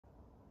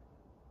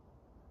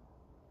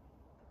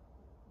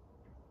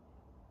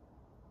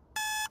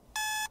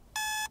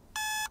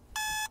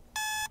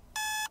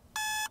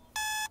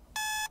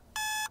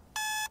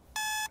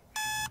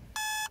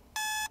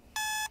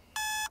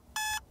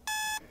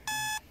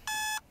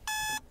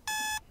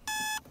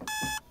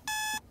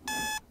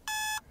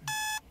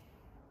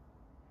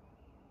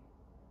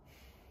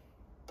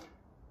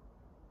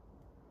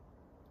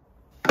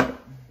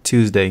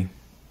Tuesday,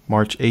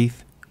 March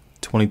 8th,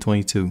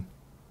 2022.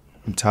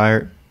 I'm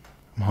tired,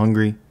 I'm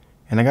hungry,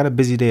 and I got a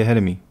busy day ahead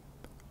of me.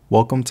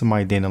 Welcome to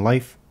my day in the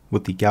life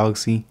with the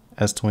Galaxy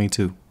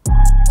S22.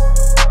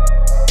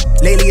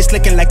 Lately it's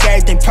looking like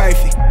everything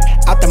perfect.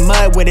 Out the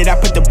mud with it, I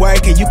put the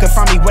work in. You can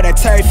find me where that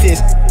turf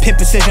is. Pin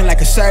precision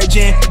like a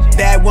surgeon.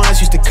 Bad ones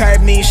used to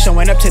curb me.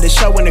 Showing up to the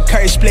show when the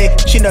curve split.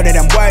 She know that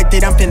I'm worth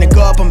it, I'm finna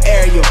go up, I'm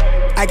aerial.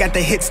 I got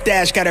the hit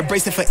stash, got a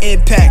bracelet for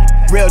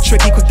impact. Real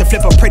tricky, quick to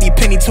flip a pretty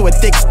penny to a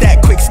thick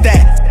stack. Quick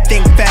stat,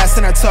 think fast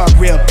and I talk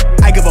real.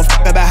 I give a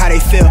fuck about how they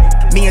feel.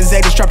 Me and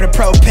Zay just dropped the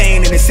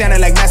propane and it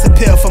sounded like mass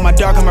appeal. For my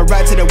dog, I'ma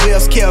ride to the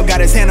wheels kill.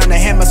 Got his hand on the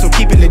hammer, so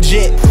keep it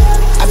legit.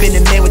 I've been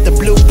the man with the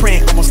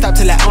blueprint, I won't stop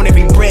till I own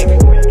every brick.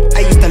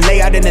 I used to lay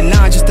out in the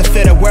line just to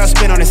feel the world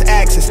spin on its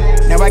axis.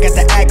 Now I got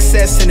the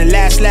access and the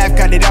last laugh,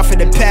 got it off for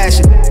the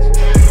passion.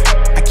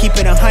 I keep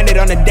it 100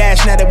 on the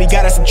dash now that we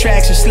got our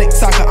subtraction. Slick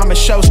talker, I'm a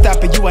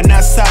showstopper, you are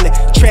not solid.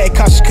 Tread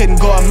cautious,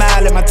 couldn't go a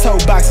mile in my toe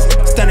boxes.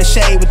 Stun the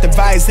shade with the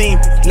Visine,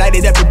 light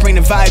it up and bring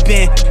the vibe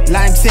in.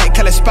 Lime tint,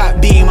 color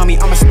spot beam on me,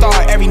 I'm a star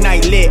every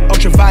night lit,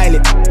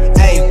 ultraviolet.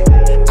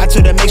 Ayy, I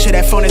told her make sure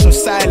that phone is on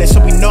silent so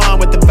we know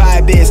what the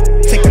vibe is.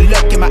 Take a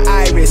look in my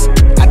iris,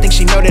 I think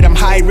she know that I'm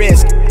high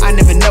risk. I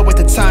never know what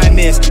the time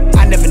is,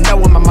 I never know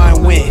when my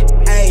mind went.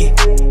 Ayy,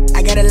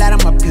 I got a lot on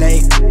my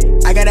plate,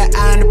 I got an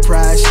eye on the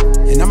prize,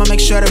 and I'ma make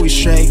sure that we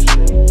straight.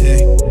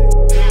 Yeah.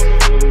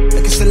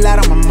 Look, it's a lot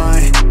on my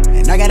mind,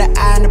 and I got an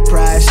eye on the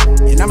prize,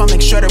 and I'ma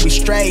make sure that we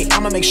straight.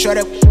 I'ma make sure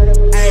that,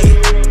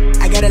 ayy,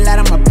 I got a lot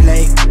on my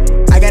plate,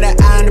 I got an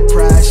eye on the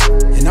prize,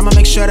 and I'ma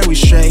make sure that we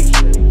straight.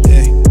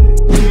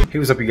 Yeah. Hey,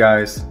 what's up you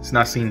guys, it's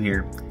Nassim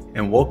here,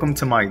 and welcome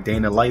to my day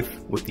in the life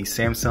with the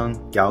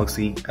Samsung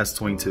Galaxy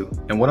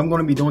S22. And what I'm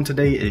going to be doing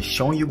today is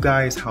showing you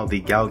guys how the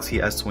Galaxy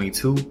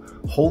S22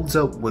 holds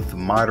up with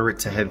moderate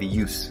to heavy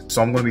use.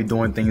 So I'm going to be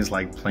doing things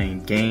like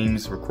playing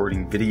games,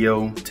 recording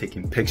video,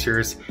 taking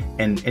pictures,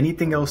 and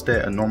anything else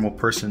that a normal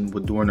person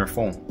would do on their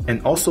phone.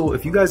 And also,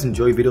 if you guys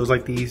enjoy videos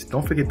like these,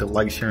 don't forget to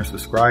like, share, and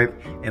subscribe,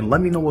 and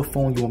let me know what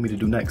phone you want me to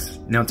do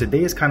next. Now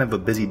today is kind of a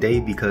busy day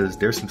because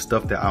there's some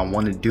stuff that I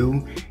want to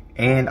do,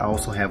 and I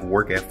also have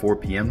work at 4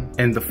 p.m.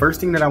 And the first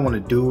thing that I want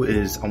to do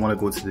is I want to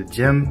go to the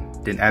gym.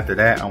 Then after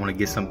that, I want to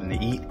get something to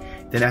eat.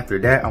 Then after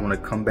that, I want to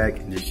come back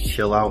and just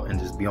chill out and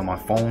just be on my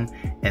phone.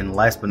 And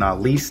last but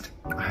not least,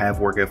 I have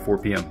work at 4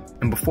 p.m.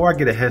 And before I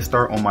get a head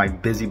start on my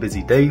busy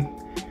day,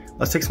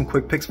 let's take some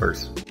quick pics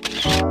first.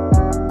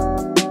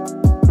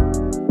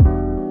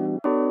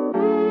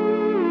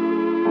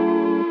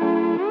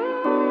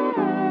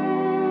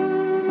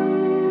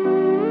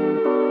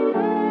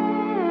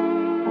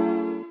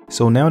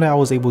 So now that I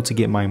was able to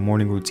get my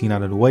morning routine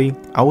out of the way,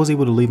 I was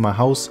able to leave my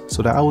house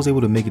so that I was able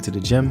to make it to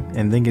the gym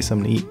and then get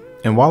something to eat.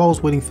 And while I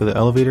was waiting for the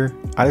elevator,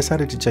 I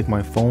decided to check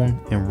my phone,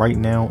 and right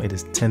now it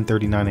is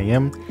 10:39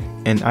 a.m.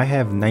 and I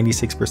have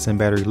 96%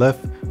 battery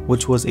left,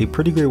 which was a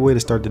pretty great way to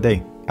start the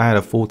day. I had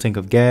a full tank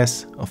of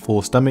gas, a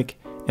full stomach,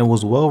 and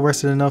was well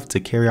rested enough to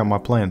carry out my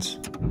plans.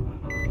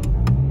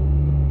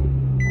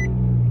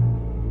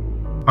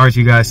 Alright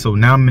you guys, so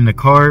now I'm in the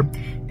car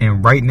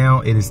and right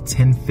now it is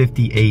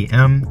 10:50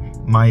 a.m.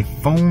 My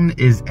phone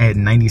is at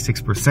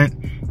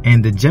 96%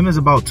 and the gym is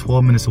about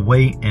 12 minutes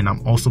away, and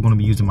I'm also going to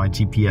be using my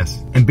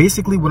GPS. And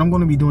basically what I'm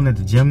going to be doing at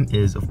the gym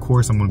is, of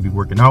course, I'm going to be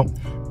working out,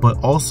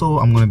 but also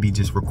I'm going to be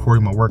just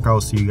recording my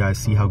workouts so you guys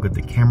see how good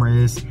the camera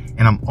is.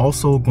 And I'm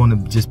also going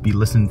to just be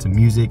listening to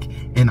music,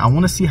 and I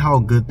want to see how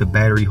good the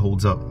battery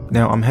holds up.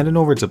 Now I'm heading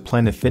over to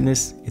Planet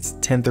Fitness. It's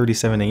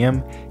 10:37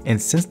 a.m. and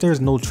since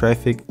there's no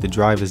traffic, the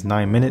drive is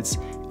 9 minutes,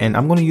 and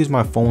I'm going to use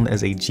my phone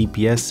as a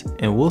GPS,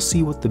 and we'll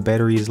see what the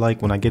battery is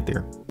like when I get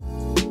there.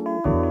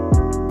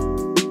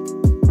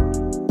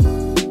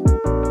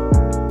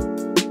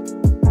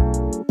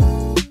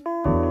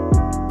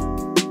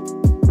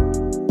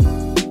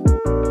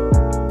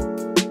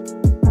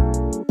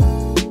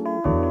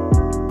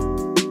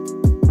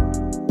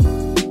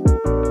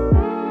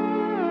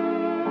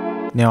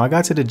 Now I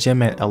got to the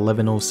gym at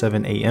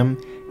 11:07 a.m.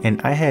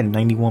 and I had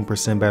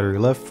 91% battery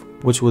left,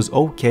 which was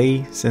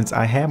okay since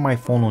I had my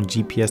phone on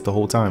GPS the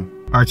whole time.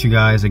 Alright you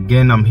guys,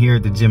 again I'm here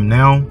at the gym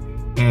now,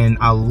 and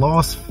I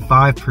lost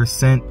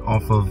 5%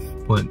 off of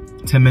what,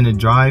 10-minute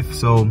drive,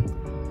 so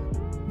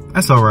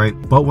that's alright.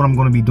 But what I'm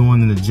going to be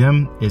doing in the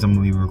gym is I'm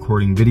going to be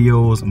recording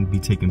videos, I'm going to be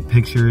taking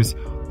pictures,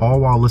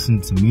 all while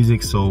listening to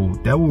music, so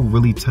that will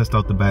really test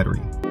out the battery.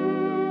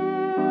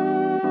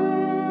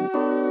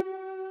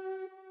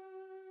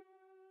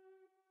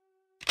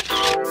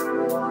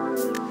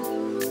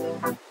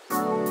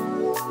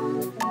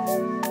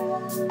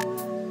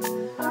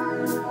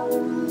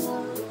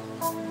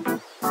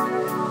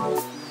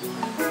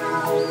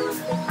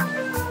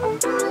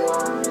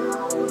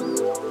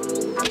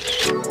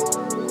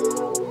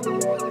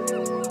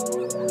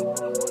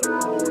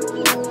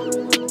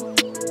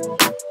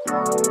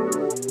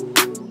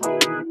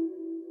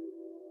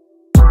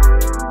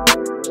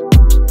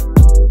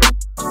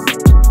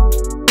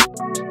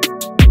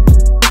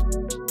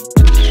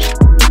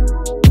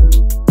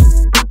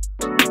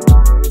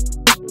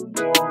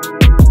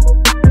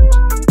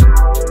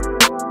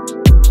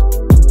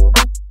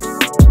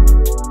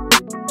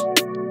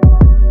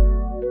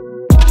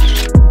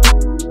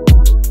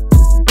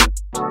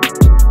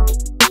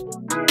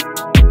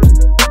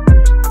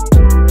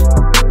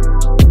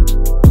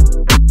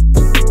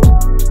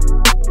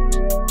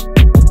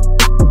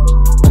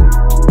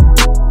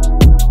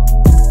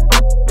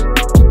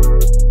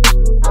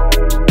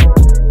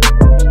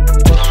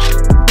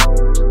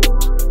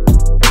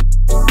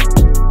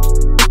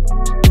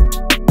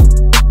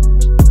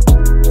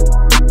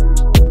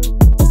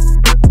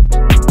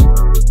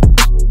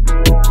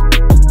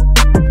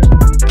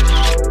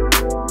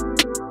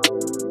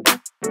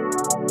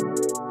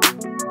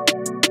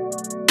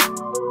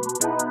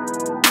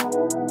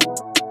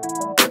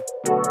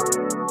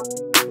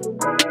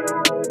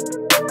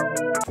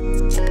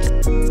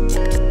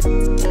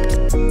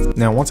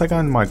 Now once I got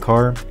in my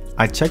car,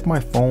 I checked my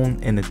phone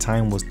and the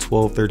time was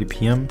 12:30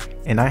 p.m.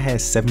 and I had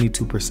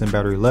 72%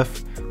 battery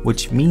left,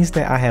 which means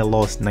that I had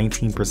lost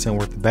 19%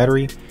 worth of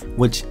battery,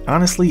 which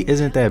honestly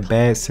isn't that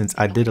bad since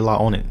I did a lot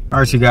on it.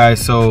 Alright you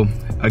guys, so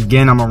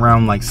again I'm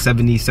around like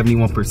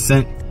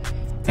 71%,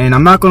 and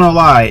I'm not gonna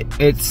lie,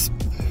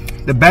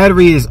 the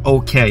battery is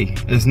okay.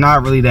 It's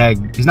not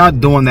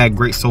doing that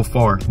great so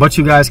far. But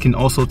you guys can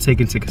also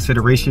take into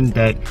consideration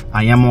that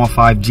I am on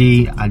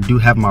 5G, I do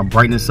have my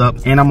brightness up,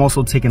 and I'm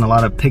also taking a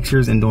lot of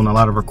pictures and doing a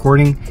lot of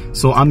recording.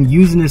 So I'm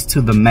using this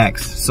to the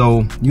max.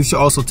 So you should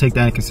also take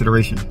that in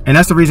consideration. And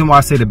that's the reason why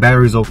I say the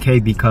battery is okay,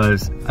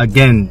 because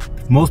again,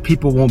 most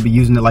people won't be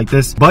using it like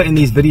this, but in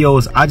these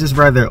videos I just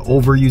rather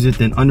overuse it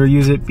than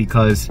underuse it,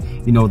 because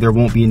you know there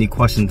won't be any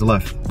questions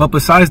left. But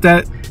besides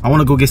that, I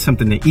want to go get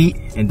something to eat,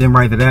 and then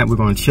right after that we're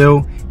going to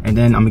chill, and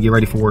then I'm gonna get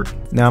ready for work.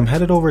 Now I'm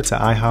headed over to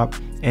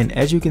IHOP, and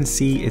as you can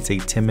see it's a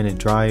 10-minute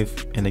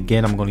drive, and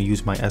again I'm going to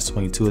use my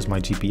S22 as my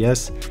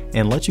GPS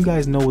and let you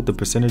guys know what the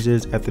percentage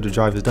is after the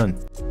drive is done.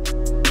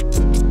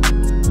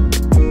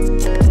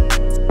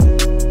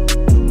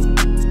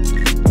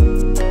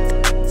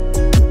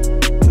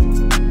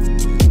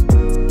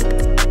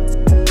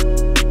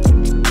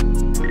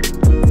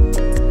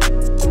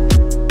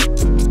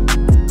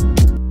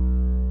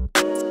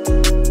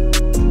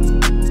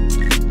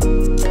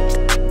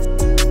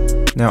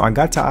 Now I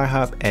got to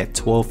IHOP at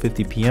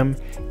 12:50 p.m.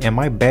 and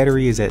my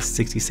battery is at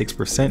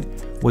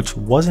 66%, which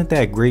wasn't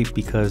that great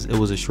because it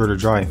was a shorter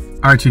drive.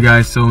 Alright you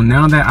guys, so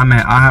now that I'm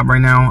at IHOP right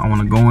now, I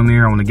want to go in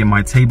there, I want to get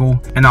my table,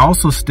 and I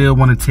also still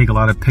want to take a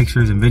lot of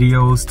pictures and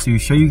videos to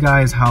show you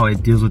guys how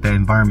it deals with that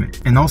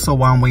environment. And also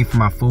while I'm waiting for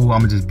my food,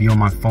 I'm gonna just be on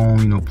my phone,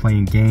 you know,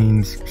 playing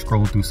games,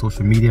 scrolling through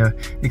social media,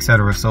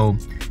 etc. So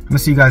I'm gonna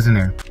see you guys in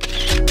there.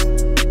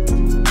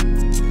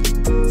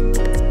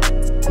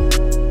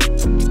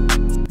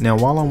 Now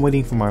while I'm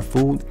waiting for my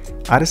food,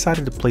 I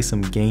decided to play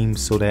some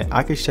games so that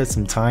I could shed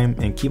some time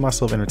and keep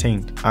myself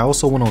entertained. I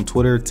also went on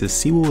Twitter to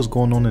see what was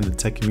going on in the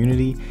tech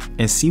community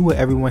and see what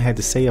everyone had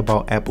to say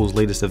about Apple's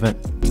latest event.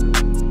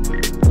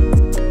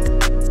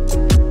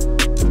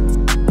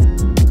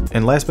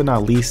 And last but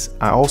not least,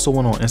 I also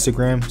went on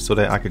Instagram so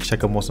that I could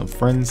check up on some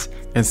friends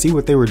and see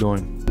what they were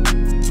doing.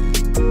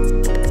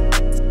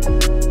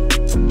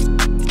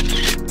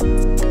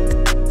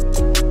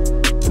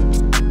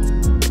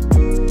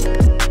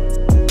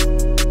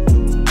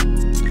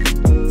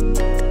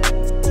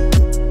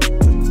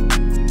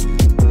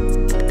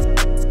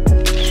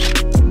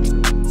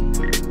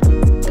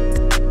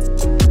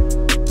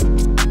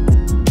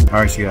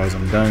 Alright you guys,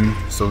 I'm done.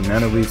 So now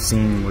that we've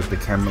seen what the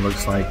camera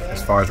looks like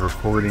as far as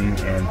recording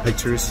and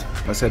pictures,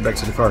 let's head back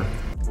to the car.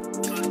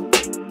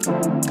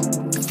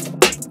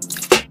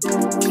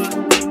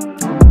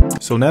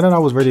 So now that I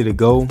was ready to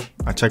go,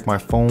 I checked my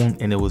phone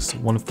and it was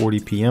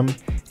 1:40 p.m.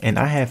 and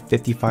I have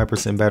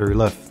 55% battery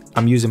left.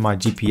 I'm using my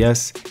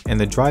GPS and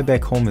the drive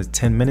back home is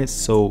 10 minutes,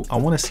 so I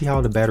want to see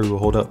how the battery will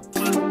hold up.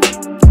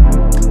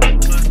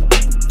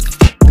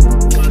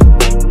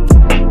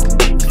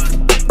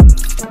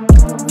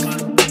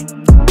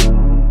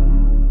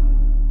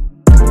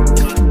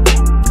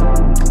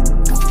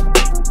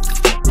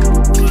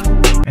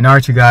 And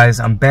alright you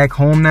guys, I'm back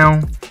home now,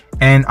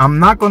 and I'm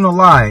not gonna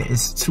lie,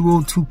 it's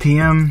 2:02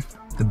 p.m.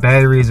 The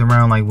battery is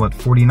around like what,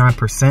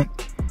 49%.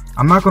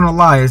 I'm not gonna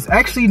lie, it's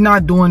actually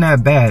not doing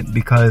that bad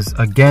because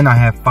again I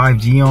have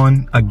 5G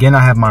on, again I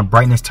have my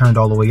brightness turned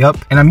all the way up,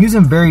 and I'm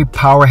using very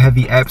power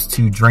heavy apps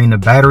to drain the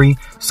battery,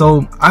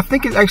 so I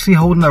think it's actually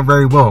holding up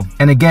very well.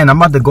 And again,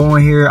 I'm about to go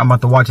in here, I'm about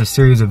to watch a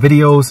series of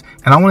videos,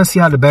 and I want to see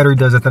how the battery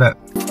does after that.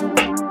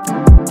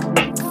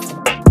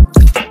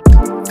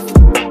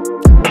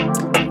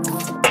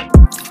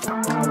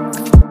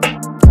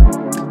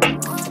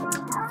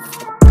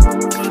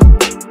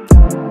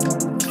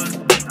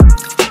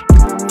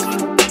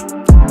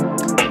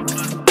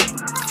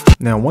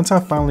 Now once I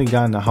finally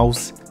got in the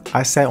house,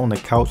 I sat on the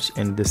couch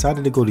and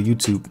decided to go to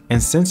YouTube.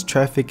 And since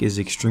traffic is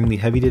extremely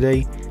heavy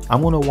today,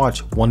 I'm going to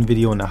watch one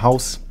video in the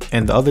house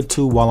and the other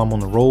two while I'm on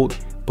the road.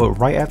 But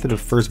right after the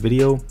first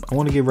video, I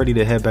want to get ready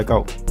to head back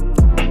out.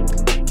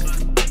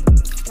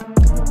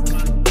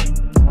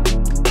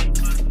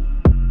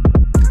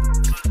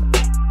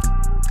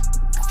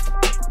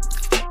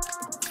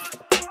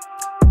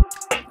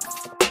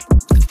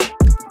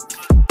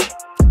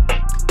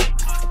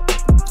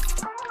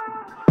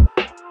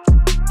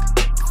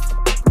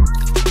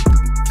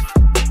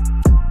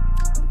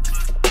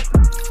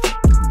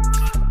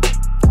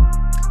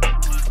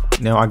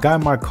 Now I got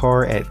in my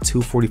car at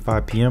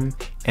 2:45 p.m.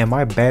 and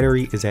my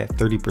battery is at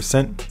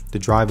 30%. The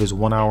drive is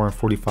 1 hour and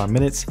 45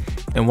 minutes.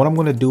 And what I'm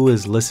going to do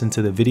is listen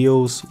to the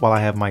videos while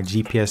I have my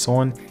GPS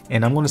on,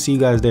 and I'm going to see you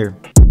guys there.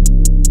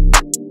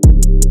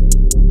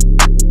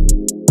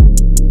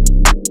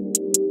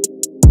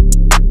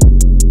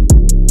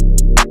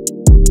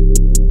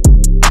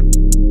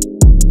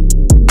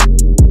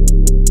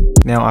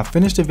 Now I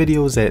finished the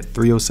videos at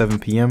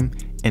 3:07 p.m.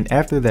 and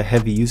after the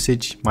heavy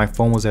usage, my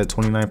phone was at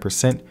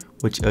 29%,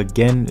 which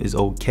again is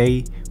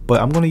okay, but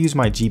I'm going to use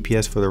my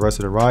GPS for the rest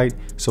of the ride.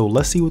 So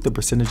let's see what the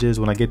percentage is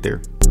when I get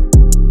there.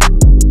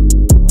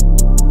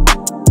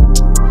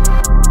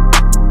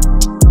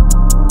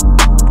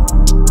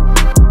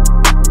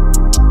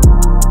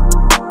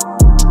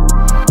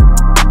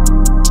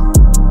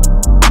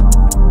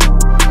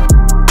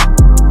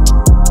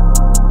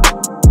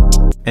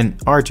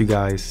 And alright you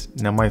guys,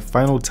 now my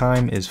final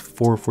time is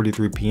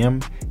 4:43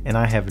 p.m. and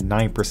I have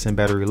 9%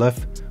 battery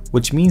left,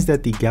 which means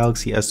that the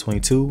Galaxy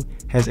S22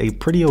 has a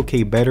pretty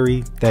okay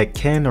battery that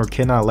can or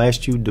cannot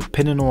last you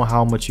depending on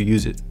how much you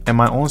use it. And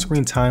my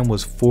on-screen time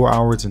was 4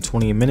 hours and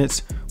 28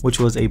 minutes, which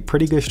was a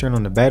pretty good strain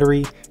on the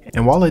battery.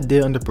 And while it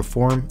did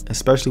underperform,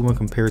 especially when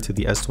compared to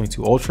the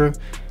S22 Ultra,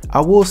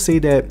 I will say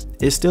that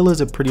it still is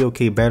a pretty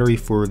okay battery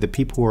for the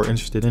people who are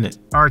interested in it.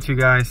 Alright you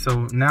guys,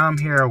 so now I'm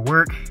here at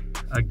work.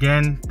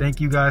 Again, thank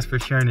you guys for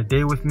sharing the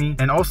day with me.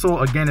 And also,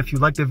 again, if you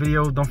liked the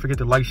video, don't forget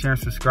to like, share, and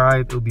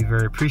subscribe. It would be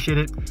very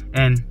appreciated.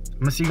 And I'm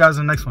gonna see you guys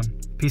in the next one.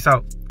 Peace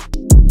out.